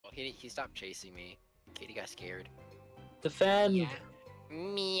he stopped chasing me. Katie got scared. Defend. Yeah.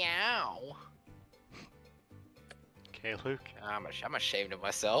 Meow. Okay, Luke. I'm ashamed of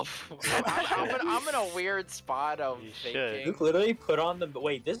myself. I'm in a weird spot of You thinking. Luke literally put on the.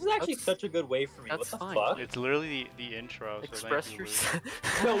 Wait, this is actually That's- such a good way for me. What that's the fine. fuck? It's literally the intro. So Express thank you, Luke.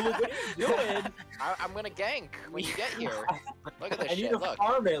 yourself. No, Luke, what are you doing? I'm gonna gank when you get here. Look at this I need shit. to Look.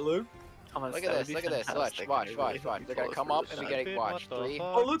 farm it, Luke. Thomas, Look that at would this. be Look at this. fantastic. Watch. I Watch. really Watch. They're gonna close come for up this and we shot. gotta watch. What the 3. fuck?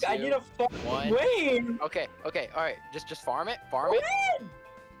 Oh, Luke, I two, need a fucking one. wave. Okay. Okay. All right. Just farm it. Farm it. Win!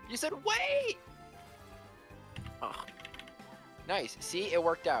 You said wait. Oh. Nice. See, it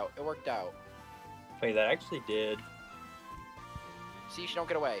worked out. It worked out. Wait, that actually did. See, she don't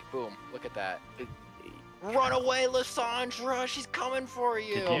get away. Boom. Look at that. Run away, Lissandra. She's coming for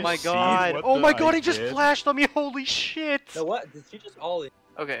you. Oh you my see god! what Oh my the god! I He just did? flashed on me! Holy shit! No, what? Did she just all in?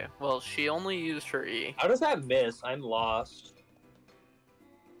 Okay, well, she only used her E. How does that miss? I'm lost.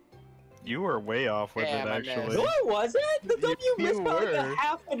 You were way off with Damn, it, I missed. actually. No, I wasn't. The W You missed by like were. a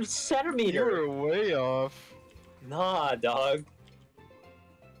half a You centimeter. were way off. Nah, dog.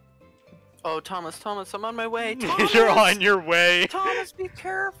 Oh, Thomas, I'm on my way. Thomas! You're on your way. Thomas, be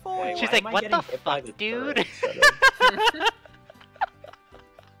careful. Wait, She's why like, am I "What getting the hit by fuck, the dude?" turret instead of-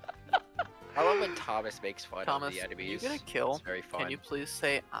 I love when Thomas makes fun Thomas, of the enemies. you get a kill. It's very fun. Can you please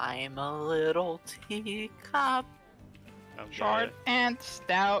say, I'm a little teacup? I'm Short dead. and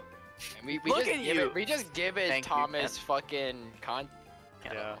stout. And we Look just at give you. it. We just give it Thank you, Thomas fucking con.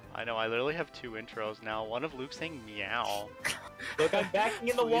 Yeah, I know. I literally have 2 intros now. One of Luke saying meow. Look, I'm backing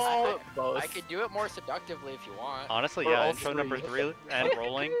in the Please wall. put both. I could do it more seductively if you want. Honestly, Or yeah. all Intro number 3 three. and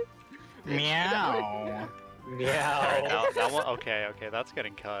rolling. Meow. Meow. Alright, that one. Okay, that's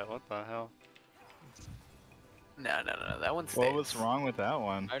getting cut. What the hell? No, that one stays. What was wrong with that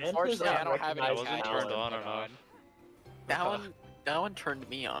one? Unfortunately, I don't have any. It wasn't attachments turned on to put enough. That one turned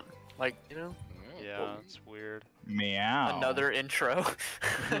me on. Like, you know, Yeah, it's weird. Meow. another intro.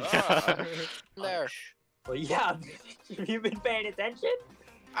 Ah. There. Well, yeah. Have you been paying attention?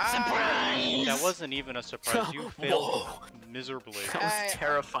 Surprise! That wasn't even a surprise. You failed Whoa. miserably. That was Hey,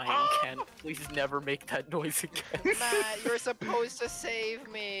 terrifying, oh. Ken. Please never make that noise again. Matt, you're supposed to save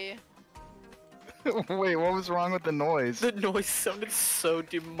me. Wait, what was wrong with the noise? The noise sounded so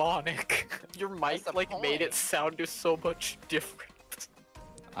demonic. Your mic the like made point. it sound so much different.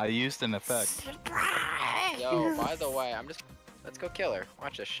 I used an effect. Surprise! Yo, by the way, let's go kill her.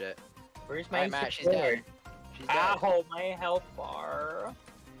 Watch this shit. Where's my Alright, Matt, she's support? dead. She's dead. Ow, my health bar.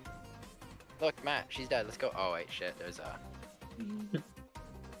 Look, Matt, she's dead. Let's go. Oh wait, shit. There's a.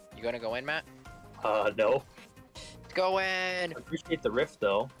 You gonna go in, Matt? No. Let's go in. I appreciate the rift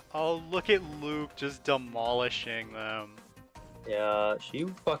though. Oh, look at Luke just demolishing them. Yeah, she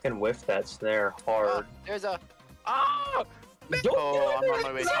fucking whiffed that snare hard. There's a. Oh! Don't Oh, do I'm it on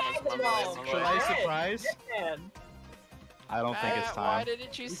my way, Thomas, I'm on my way, I'm on my Should way. I surprise? Man. I don't think it's Matt, why time.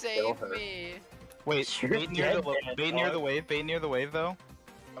 didn't you You save kill her. me? Wait, You're bait near the dead, man, bait near dog. the wave. Bait near the wave though.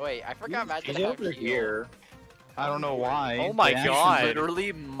 Oh, wait, I forgot Matt She's didn't have over heal. here. I don't know why. Oh my They actually- God.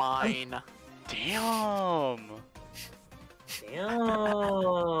 Literally mine. Damn.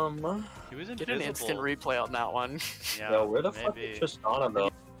 Damn. He was Get invisible. an instant replay on that one. Yeah, Yo, where the fuck maybe. is Tristana though?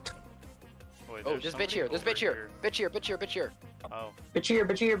 Wait, Oh, there's this bitch somebody here. This over bitch here. Bitch here. Bitch here. Bitch here. Oh. Bitch here,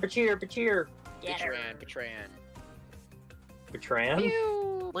 bitch here, bitch here, bitch here. Betran. Betran. Bertrand?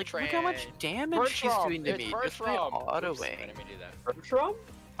 Like, look how much damage she's Bertram, doing to it's me. Just by Bertram. Oops, I autoing. didn't mean to do that. Bertram?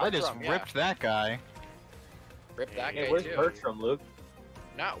 I just Bertram, yeah. ripped that guy. Rip that Hey, guy where's too. Bertram, Luke?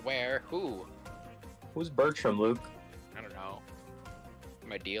 Not where. Who? Who's Bertram, Luke? I don't know.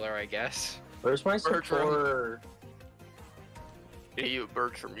 My dealer, I guess. Where's my Bertram. support? Hey, you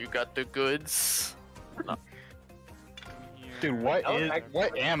Bertram, you got the goods. Dude, what That was is? actually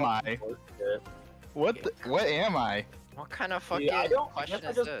What am I? bullshit. What am I? What kind of fucking Dude, I question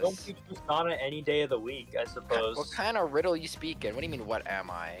guess is I just don't this? beat Tristana any day of the week, I suppose. What kind of riddle you speaking? What do you mean, what am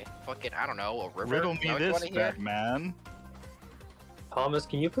I? Fucking, I don't know, a river? Riddle Is me that what you this, wanna hear? Batman. Thomas,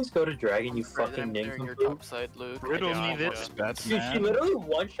 can you please go to Dragon, you Afraid that fucking I'm clearing your nincompoop? top side, Luke. Riddle Yeah, me I this, know. Dude, she Batman. literally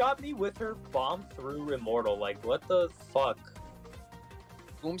one-shot me with her bomb through Immortal. Like, what the fuck?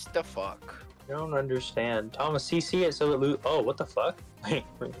 Whom's the fuck? I don't understand. Thomas, CC it so it Oh, what the fuck? Wait,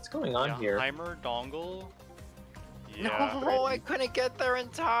 what's going on Yeah, here? Heimer dongle. Yeah. No, I couldn't get there in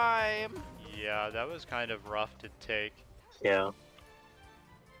time. Yeah, that was kind of rough to take. Yeah.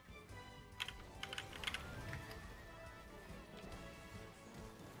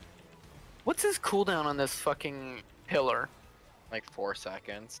 What's his cooldown on this fucking pillar? Like 4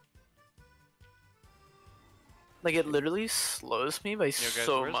 seconds. Like, it literally slows me by Yo, guys,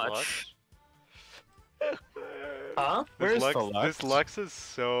 so where's much. Lux? Huh? Where's Lux, the Lux? This Lux is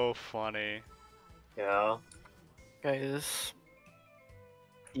so funny. Yeah. Guys.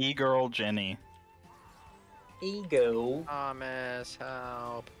 E-girl Jenny. Ego. Thomas,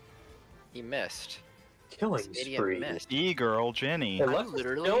 help. He missed. Killing This idiot spree. missed. E-girl Jenny. Hey, I'm Lux is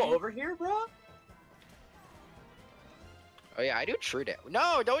literally- still over here, bro? Oh yeah, I do true damage.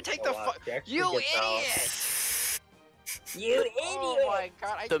 No, don't take the Oh, wow, fuck. she actually You gets out. idiot! You idiot! Oh my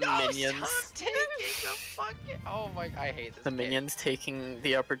god, I The know, minions. Stop taking the fucking. Oh my, I hate this. The game. minions taking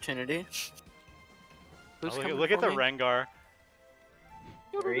the opportunity. Who's Oh, coming look at for the me? Rengar.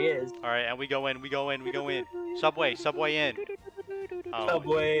 There he is. All right, and we go in. We go in. We go in. Subway in. Oh,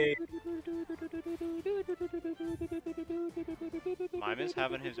 Subway. Mima's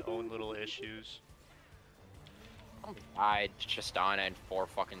having his own little issues. I Tristana in 4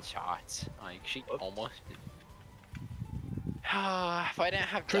 fucking shots. Like she Whoops. almost. If I didn't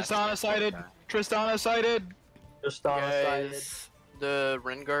have Tristana Destiny, sighted. Tristana sighted. Tristana sided. Guys, the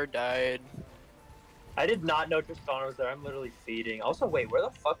Rengar died. I did not know Tristana was there. I'm literally feeding. Also, wait, where the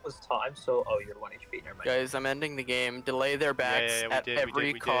fuck was Tom? So, oh, you're 1 HP. Never mind. Guys, I'm ending the game. Delay their backs yeah, we at did, we every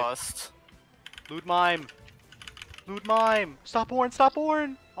did, we did. cost. Loot mime. Loot mime. Stop Orn. Stop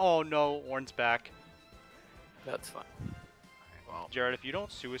Orn. Oh no, Orn's back. That's fine. Well, Jared, if you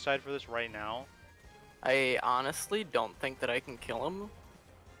don't suicide for this right now, I honestly don't think that I can kill him.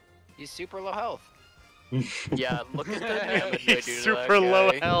 he's super low health. Yeah, look at the damage I do he's to super that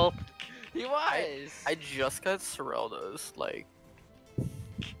low guy. health. He was. I just got Sorelda's, like,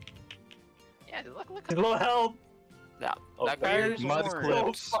 Yeah, look. He's low health. that, Oh, that guy weird. is Mud Warren.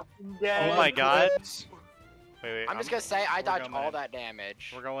 clips. Fucking dead. Oh my Mud god. clips. Wait. I'm just gonna say I we're dodged going all in. that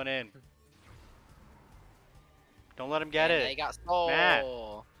damage. We're going in. Don't let him get And it. They got stole. Matt.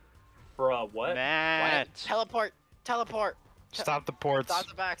 Bruh, what? Why Matt. didn't- Teleport. Stop the ports. Stop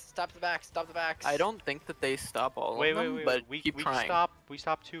the backs. Stop the backs. Stop the backs. I don't think that they stop all Wait, of them, wait. but We keep trying. stop. We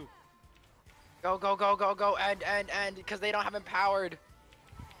stop too. Go. And because they don't have empowered.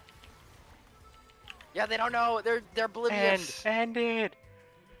 Yeah, they don't know. They're oblivious. End it.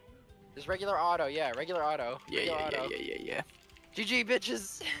 There's regular auto. Yeah, regular auto. Yeah, Regular auto. yeah. GG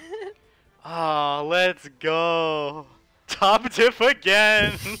bitches. Ah, let's go. Top diff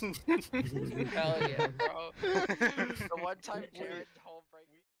again. Hell yeah, bro. The one time Jared home break.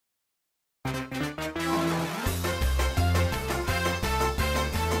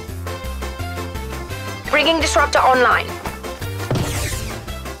 Bringing Disruptor online.